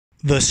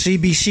The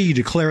CBC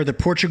declared that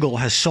Portugal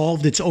has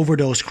solved its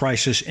overdose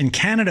crisis and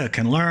Canada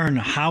can learn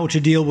how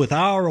to deal with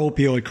our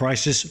opioid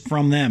crisis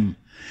from them.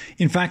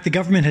 In fact, the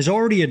government has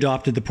already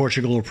adopted the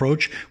Portugal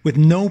approach with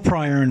no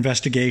prior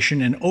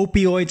investigation, and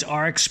opioids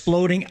are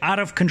exploding out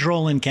of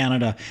control in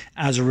Canada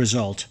as a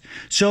result.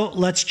 So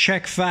let's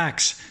check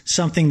facts,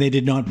 something they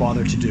did not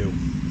bother to do.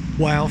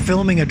 While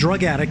filming a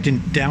drug addict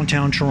in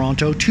downtown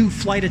Toronto, two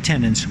flight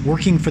attendants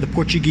working for the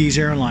Portuguese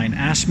airline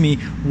asked me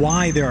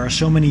why there are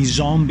so many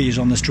zombies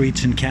on the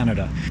streets in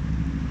Canada.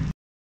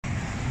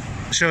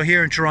 So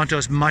here in Toronto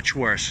is much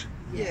worse.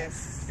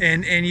 Yes.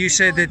 And you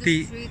said that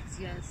the streets,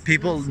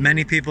 yes.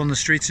 many people in the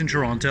streets in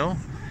Toronto,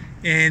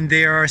 and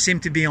they seem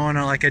to be on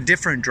a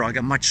different drug,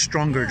 a much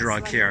stronger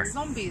drug like here.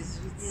 Zombies.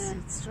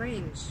 It's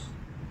strange.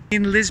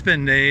 In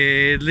Lisbon,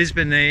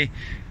 they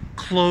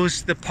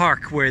closed the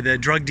park where the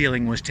drug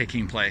dealing was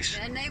taking place.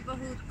 A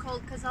neighborhood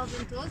called Casal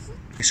Ventoso.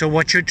 So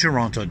what should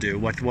Toronto do?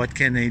 What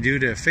can they do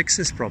to fix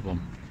this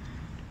problem?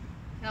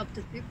 Help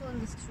the people in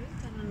the street.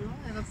 I don't know.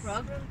 Have a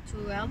program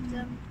to help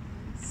them.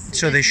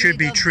 So they should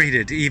be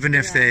treated, even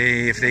if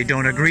they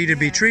don't agree to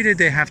be treated,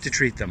 they have to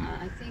treat them.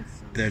 I think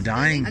so. They're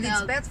dying. And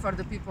it's bad for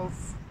the people,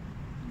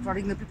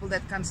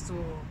 that comes to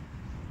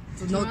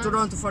know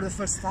Toronto for the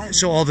first time.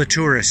 So all the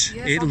tourists,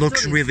 Yes, it all the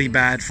looks tourists, really yes.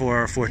 bad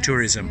for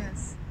tourism.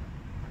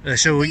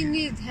 Yes. So They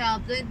need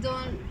help. They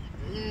don't.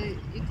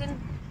 You can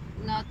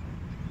not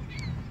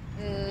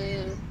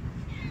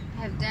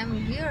have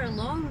them here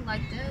alone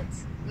like that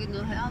with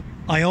no help.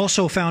 I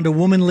also found a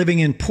woman living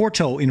in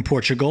Porto in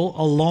Portugal,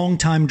 a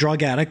longtime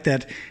drug addict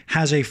that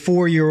has a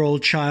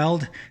 4-year-old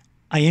child.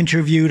 I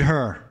interviewed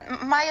her.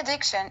 My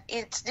addiction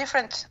is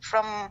different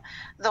from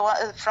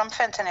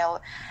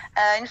fentanyl.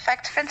 In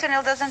fact,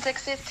 fentanyl doesn't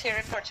exist here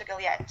in Portugal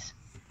yet.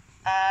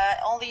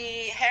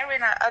 Only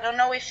heroin. I don't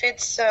know if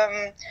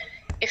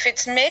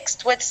it's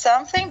mixed with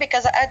something,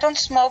 because I don't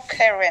smoke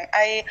heroin.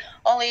 I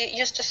only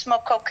used to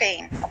smoke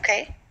cocaine.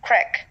 Okay,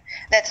 crack.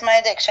 That's my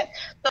addiction.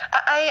 So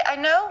I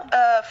know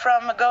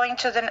from going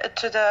to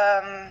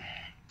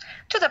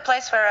the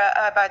place where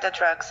I buy the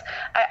drugs.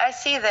 I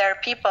see there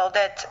people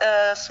that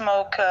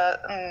smoke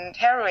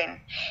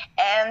heroin,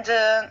 and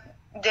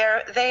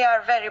they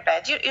are very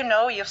bad.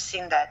 You've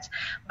seen that.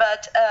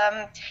 But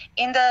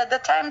in the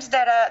times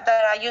that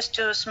I used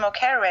to smoke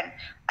heroin,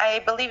 I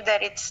believe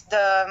that it's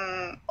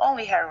the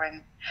only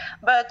heroin.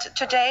 But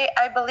today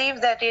I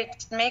believe that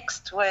it's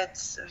mixed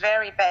with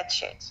very bad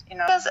shit,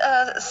 Because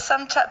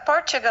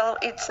Portugal,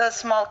 it's a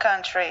small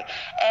country,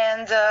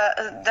 and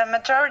the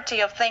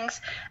majority of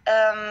things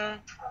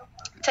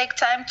take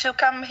time to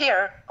come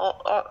here.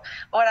 Or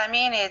what I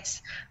mean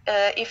is,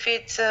 if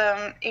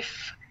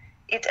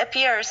it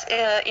appears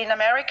in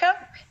America,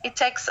 it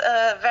takes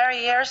very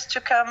years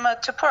to come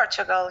to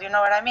Portugal. You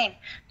know what I mean?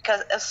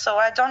 So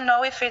I don't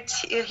know if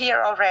it's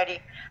here already.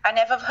 I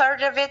never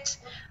heard of it.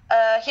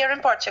 Here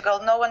in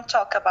Portugal, no one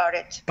talk about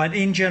it. But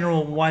in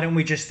general, why don't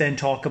we just then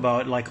talk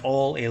about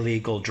all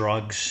illegal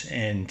drugs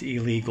and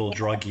illegal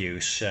drug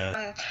use?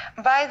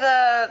 By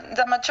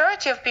the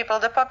majority of people,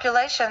 the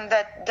population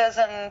that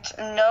doesn't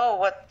know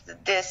what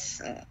this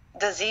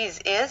disease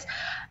is,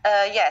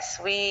 yes,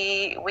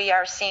 we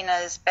are seen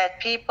as bad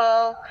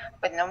people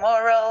with no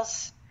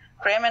morals,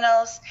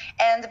 criminals,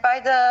 and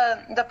by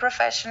the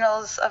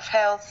professionals of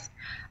health,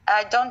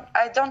 I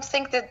don't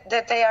think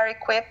that they are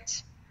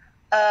equipped.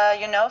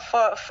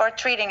 For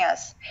treating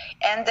us,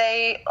 and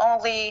they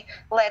only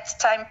let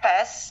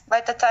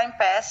the time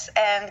pass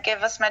and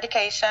give us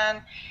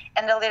medication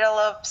and a little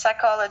of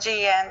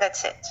psychology, and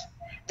that's it.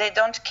 They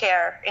don't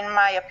care, in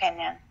my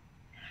opinion,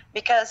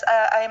 because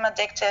I'm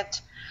addicted.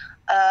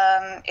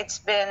 It's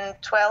been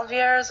 12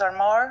 years or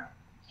more,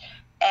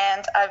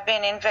 and I've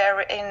been in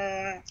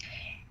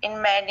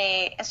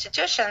many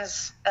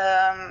institutions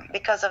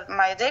because of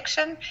my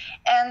addiction,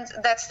 and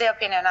that's the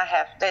opinion I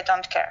have. They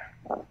don't care.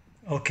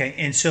 Okay,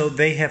 and so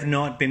they have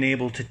not been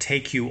able to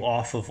take you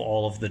off of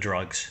all of the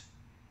drugs?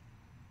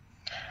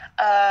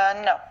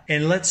 No.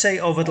 And let's say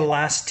over the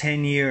last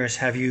 10 years,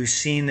 have you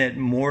seen that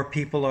more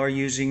people are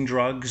using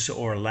drugs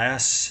or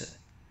less?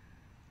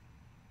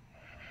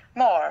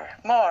 More.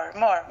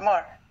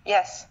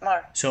 Yes,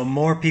 more. So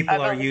more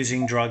people are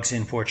using drugs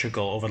in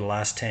Portugal over the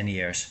last 10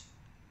 years?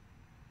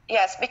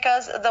 Yes,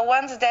 because the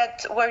ones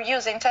that were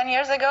using 10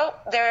 years ago,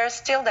 they're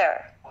still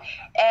there.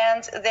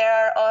 And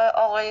there are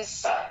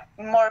always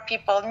more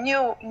people,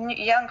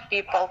 young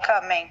people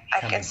coming. I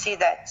can see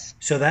that.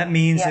 So that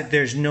means that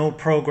there's no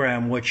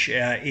program which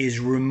is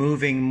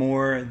removing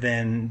more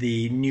than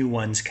the new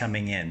ones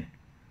coming in?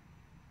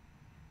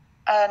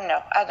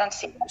 No, I don't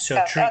see that.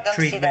 So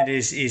treatment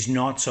is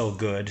not so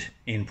good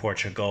in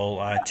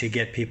Portugal to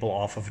get people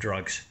off of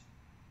drugs?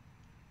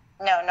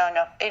 No.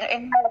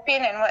 In my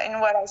opinion,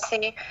 in what I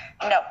see,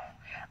 no.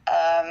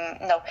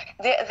 No,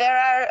 there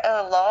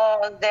are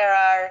laws, there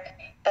are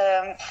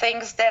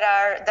things that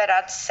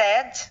are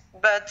said,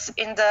 but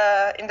in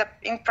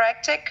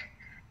practice,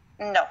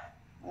 no,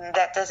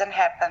 that doesn't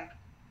happen.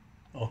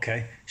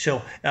 Okay,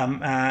 so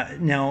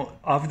now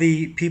of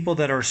the people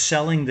that are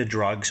selling the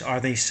drugs, are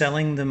they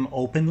selling them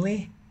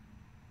openly?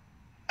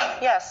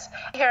 yes,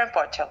 here in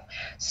Porto.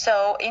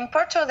 So in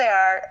Porto, there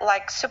are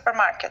like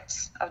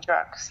supermarkets of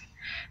drugs.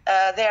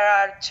 There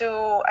are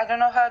two. I don't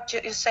know how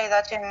you say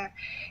that in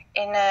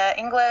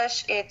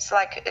English. It's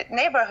like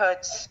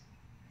neighborhoods.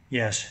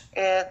 Yes.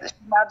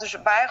 Chamados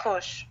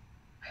bairros.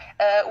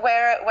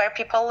 Where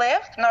people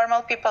live,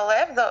 normal people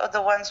live,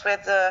 the ones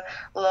with the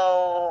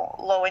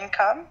low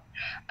income,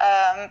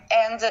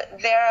 and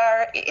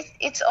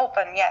it's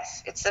open.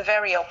 Yes, it's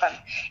very open,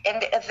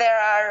 and there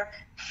are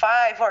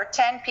 5 or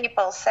 10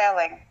 people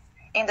selling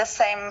in the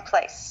same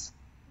place.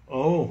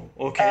 Oh,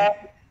 okay.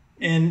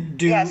 And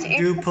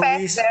do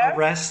police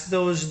arrest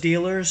those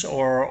dealers,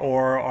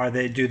 or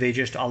do they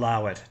just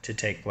allow it to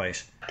take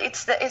place?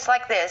 It's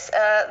like this.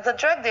 The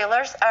drug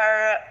dealers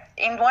are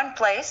in one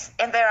place,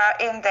 and there are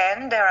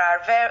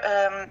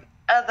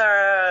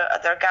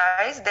other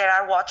guys that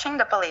are watching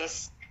the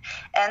police.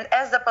 And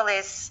as the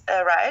police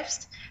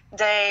arrives,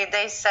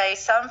 they say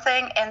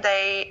something, and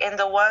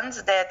the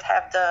ones that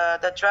have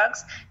the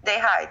drugs, they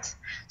hide.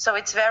 So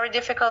it's very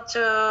difficult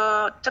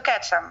to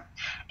catch them.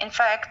 In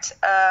fact,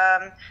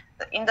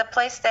 in the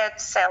place that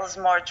sells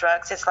more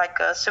drugs, it's like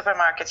a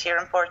supermarket here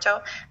in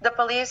Porto, the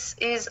police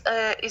is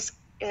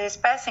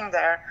passing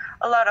there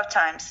a lot of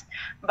times,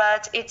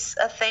 but it's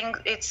a thing.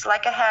 It's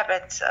like a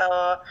habit.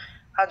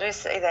 How do we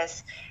say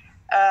this?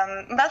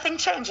 Nothing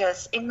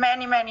changes. In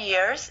many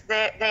years,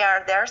 they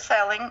are there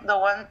selling.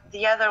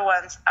 The other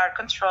ones are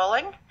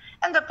controlling,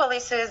 and the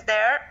police is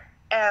there,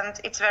 and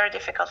it's very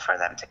difficult for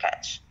them to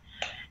catch.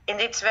 And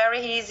it's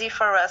very easy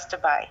for us to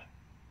buy.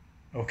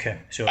 Okay.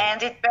 So.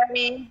 And it's very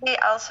easy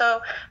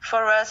also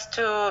for us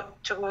to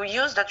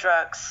use the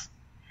drugs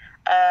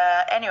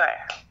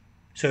anywhere.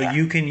 So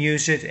you can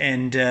use it,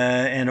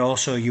 and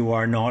also you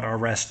are not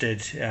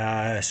arrested.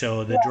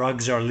 So the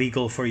drugs are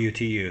legal for you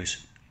to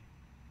use.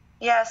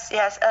 Yes.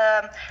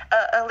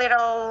 A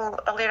little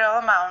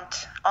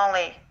amount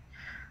only.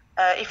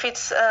 If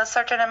it's a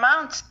certain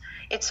amount,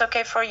 it's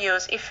okay for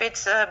use. If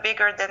it's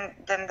bigger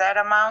than that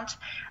amount,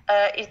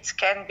 it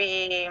can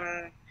be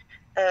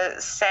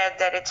said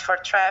that it's for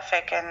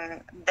traffic,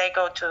 and they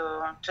go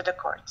to the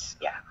courts.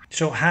 Yeah.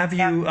 So have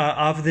you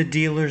of the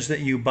dealers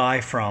that you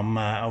buy from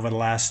over the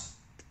last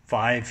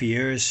 5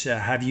 years,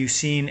 have you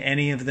seen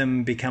any of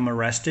them become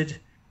arrested?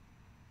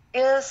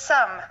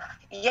 Some,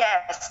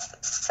 yes,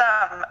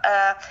 some.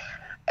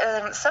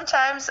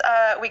 Sometimes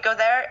we go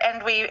there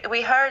and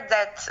we heard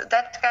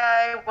that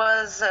guy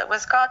was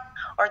caught,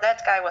 or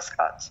that guy was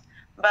caught,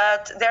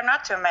 but they're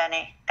not too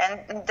many,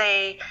 and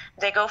they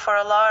go for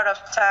a lot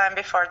of time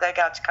before they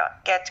get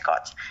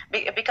caught,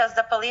 because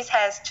the police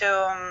has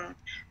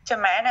to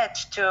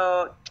manage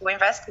to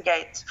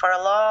investigate for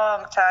a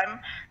long time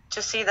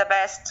to see the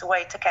best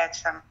way to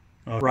catch them.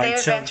 Right,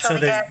 so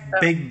there's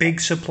big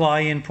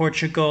supply in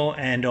Portugal,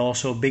 and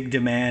also big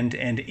demand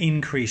and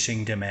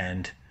increasing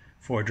demand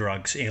for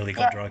drugs,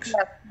 illegal drugs.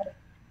 Yes.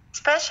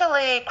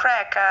 Especially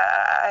crack,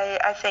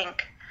 I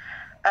think.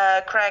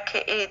 Crack,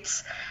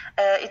 it's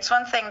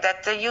one thing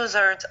that the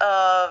users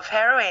of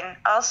heroin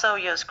also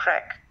use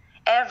crack.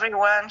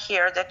 Everyone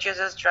here that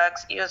uses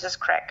drugs uses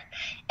crack,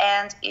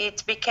 and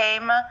it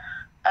became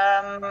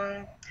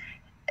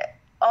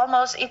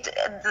almost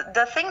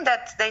the thing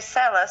that they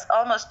sell us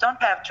almost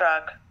don't have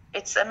drug.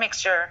 It's a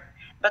mixture,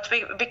 but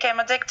we became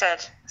addicted,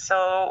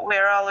 so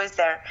we're always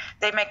there.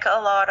 They make a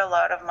lot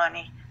of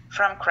money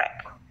from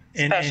crack.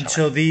 And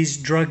so these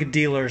drug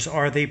dealers,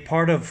 are they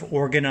part of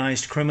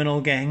organized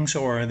criminal gangs,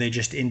 or are they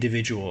just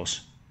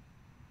individuals?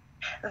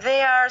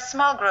 They are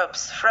small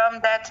groups from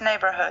that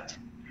neighborhood.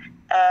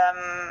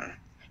 I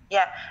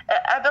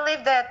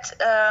believe that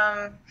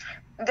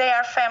they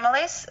are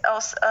families.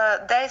 Also,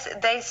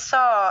 they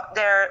saw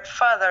their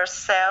father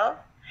sell,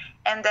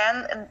 and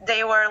then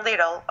they were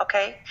little,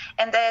 okay,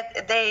 and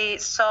that they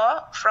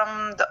saw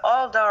from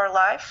all their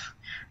life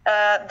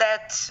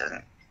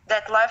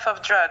that life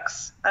of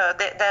drugs,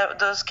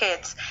 those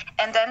kids,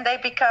 and then they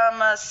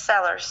become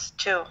sellers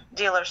too,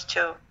 dealers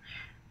too.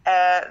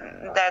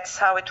 That's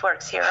how it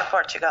works here in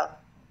Portugal.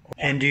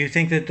 And do you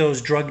think that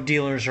those drug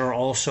dealers are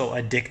also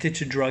addicted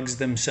to drugs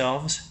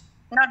themselves?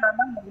 No.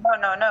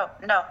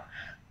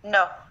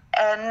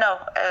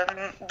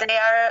 They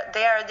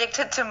are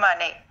addicted to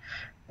money,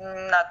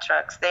 not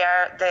drugs.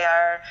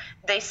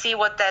 They see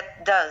what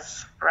that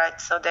does,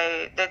 right? So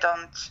they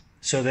don't.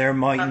 So they're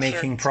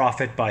making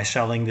profit by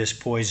selling this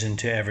poison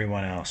to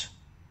everyone else.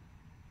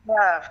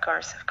 Yeah, of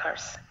course.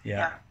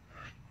 Yeah.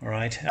 All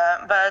right.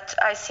 But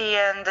I see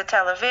in the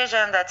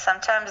television that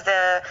sometimes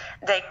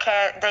they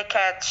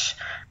catch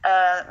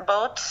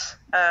boats.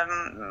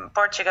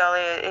 Portugal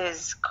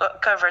is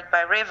covered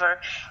by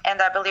river,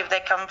 and I believe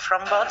they come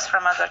from boats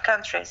from other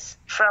countries,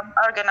 from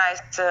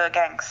organized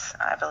gangs,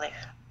 I believe.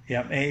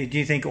 Yeah. Do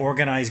you think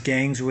organized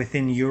gangs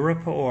within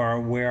Europe, or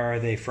where are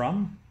they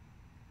from?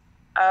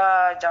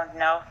 I don't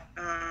know.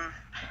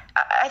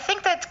 I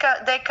think that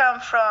they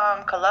come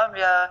from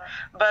Colombia,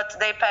 but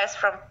they pass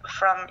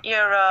from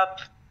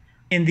Europe.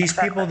 And these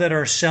people that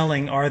are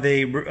selling, are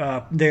they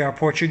are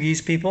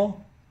Portuguese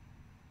people?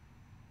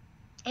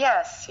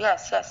 Yes.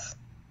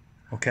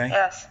 Okay.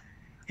 Yes.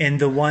 And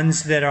the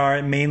ones that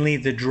are mainly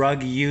the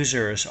drug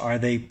users, are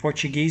they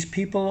Portuguese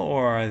people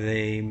or are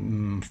they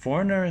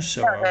foreigners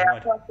or No, they are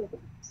what?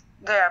 Portuguese.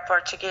 They are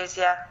Portuguese,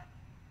 yeah.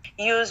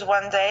 Use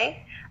one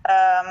day,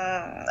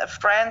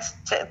 friends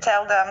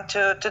tell them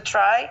to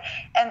try,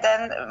 and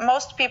then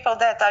most people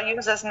that are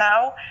users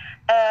now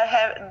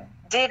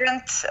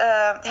didn't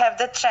have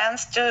the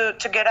chance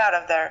to get out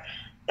of there.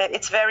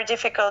 It's very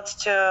difficult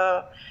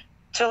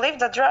to leave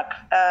the drug,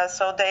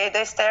 so they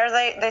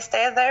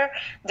stay there.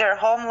 They're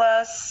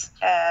homeless,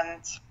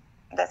 and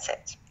that's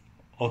it.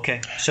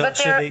 Okay, so But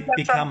they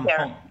they're from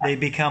here. they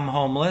become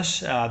homeless.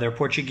 They're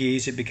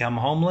Portuguese. They become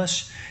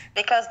homeless.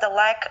 Because the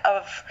lack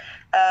of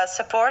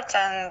support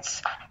and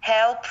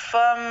help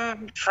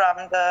from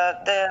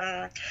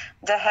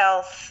the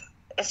health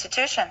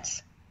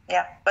institutions.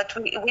 Yeah, but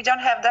we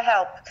don't have the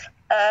help.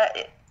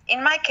 In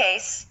my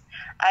case,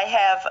 I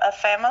have a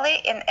family,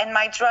 and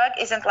my drug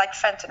isn't like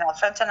fentanyl.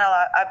 Fentanyl,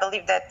 I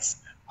believe that's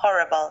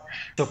horrible.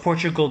 So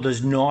Portugal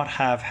does not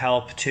have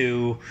help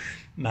to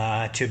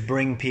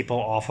bring people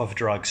off of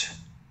drugs.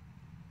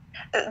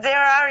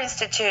 There are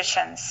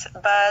institutions,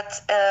 but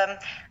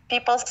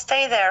people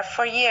stay there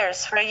for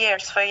years,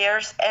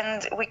 and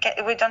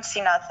we don't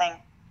see nothing.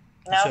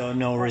 No, So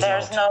no result.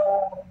 There's no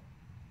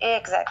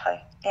exactly,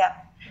 yeah.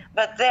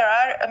 But there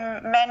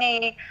are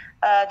many.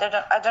 I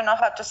don't know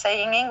how to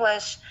say in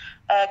English.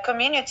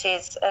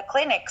 Communities,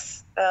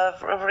 clinics,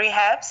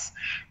 rehabs.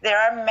 There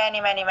are many,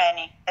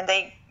 and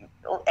they,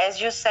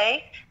 as you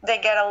say, they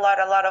get a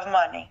lot of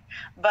money.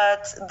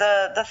 But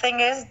the thing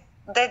is,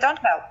 they don't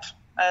help.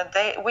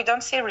 We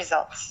don't see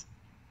results.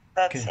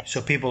 That's Okay. it.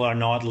 So people are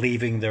not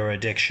leaving their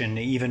addiction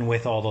even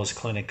with all those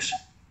clinics.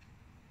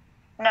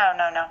 No.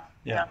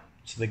 Yeah. No.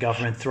 So the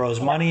government throws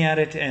money at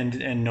it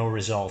and no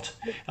result.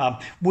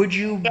 Would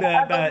you,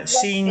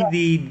 seeing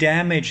the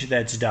damage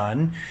that's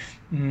done,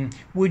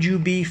 would you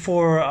be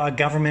for a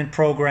government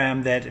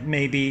program that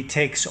maybe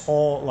takes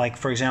all, like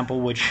for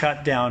example, would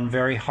shut down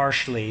very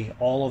harshly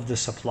all of the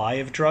supply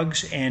of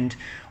drugs and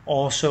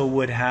also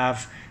would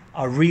have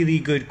a really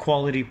good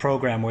quality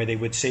program where they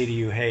would say to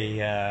you,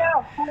 hey,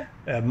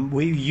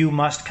 you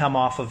must come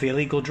off of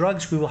illegal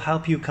drugs. We will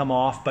help you come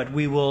off, but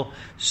we will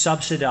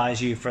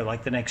subsidize you for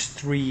like the next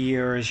 3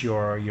 years,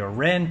 your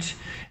rent.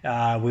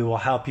 We will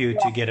help you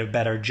to get a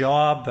better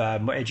job,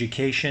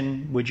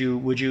 education. Would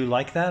you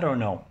like that or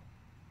no?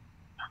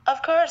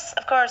 Of course.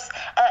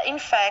 In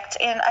fact,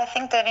 I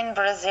think that in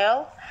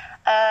Brazil,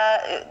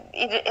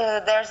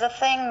 there's a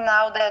thing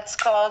now that's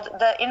called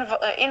the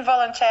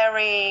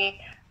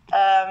involuntary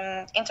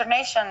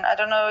internation. I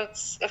don't know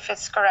if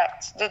it's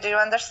correct. Did you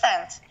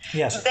understand?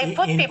 Yes. They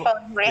put people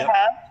in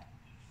rehab,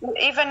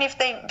 even if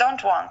they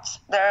don't want.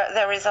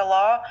 There is a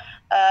law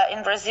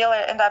in Brazil,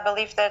 and I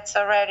believe that's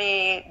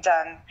already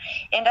done.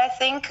 And I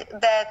think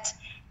that.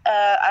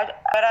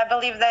 But I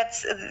believe that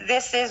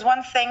this is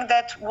one thing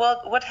that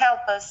would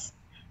help us,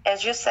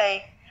 as you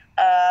say,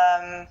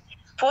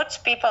 put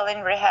people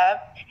in rehab,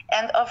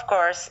 and of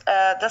course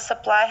the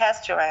supply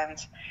has to end.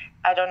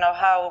 I don't know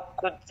how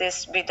could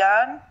this be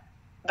done,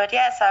 but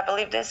yes, I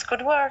believe this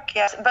could work.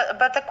 Yes,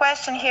 but the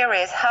question here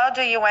is, how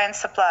do you end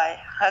supply?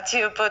 How do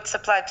you put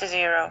supply to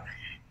zero?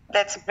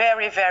 That's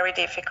very, very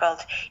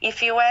difficult.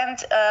 If you end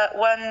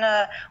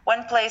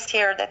one place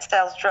here that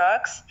sells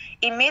drugs,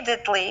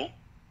 immediately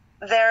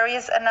there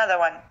is another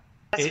one.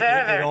 It's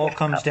very It all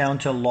difficult. comes down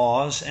to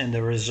laws and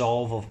the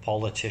resolve of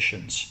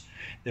politicians.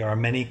 There are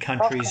many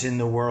countries in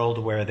the world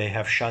where they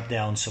have shut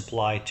down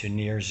supply to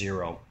near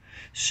zero.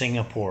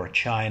 Singapore,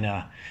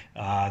 China.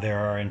 There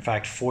are, in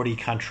fact, 40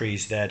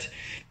 countries that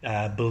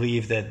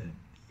believe that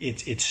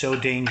it's so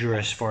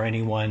dangerous for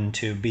anyone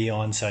to be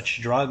on such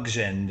drugs,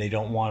 and they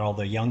don't want all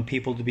the young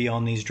people to be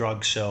on these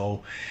drugs,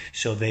 so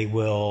they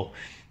will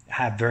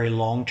have very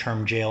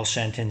long-term jail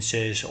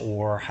sentences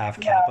or have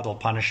capital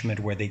punishment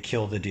where they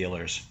kill the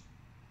dealers.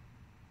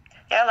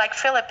 Yeah, like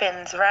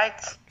Philippines, right?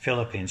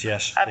 Philippines,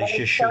 yes. I They believe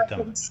just shoot them.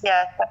 Philippines,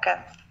 yeah, okay.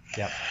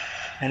 Yeah.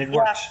 And it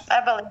works. Yeah,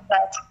 I believe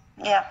that.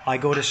 Yeah. I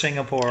go to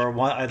Singapore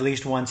at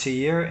least once a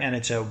year, and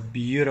it's a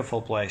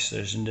beautiful place.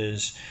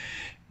 There's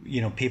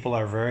people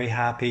are very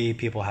happy.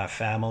 People have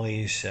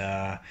families,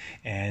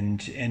 and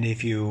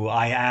if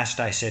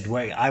I said,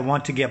 wait, I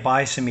want to get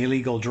by some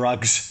illegal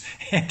drugs,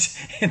 and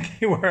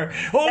they were,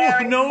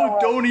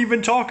 don't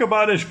even talk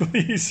about it,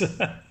 please.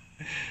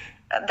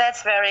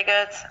 That's very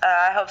good.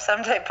 I hope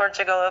someday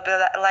Portugal will be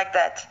like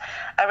that.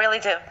 I really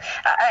do.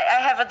 I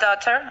have a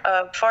daughter,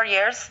 4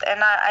 years,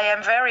 and I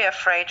am very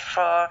afraid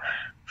for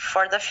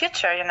the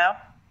future.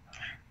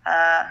 So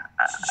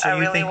I you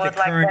really think the would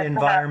like current that to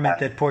environment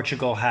happen. that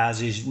Portugal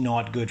has is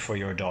not good for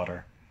your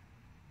daughter?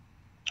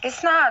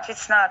 It's not.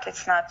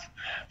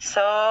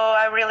 So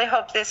I really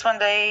hope this one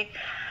day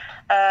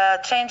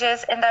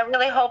changes, and I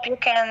really hope you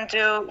can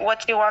do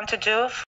what you want to do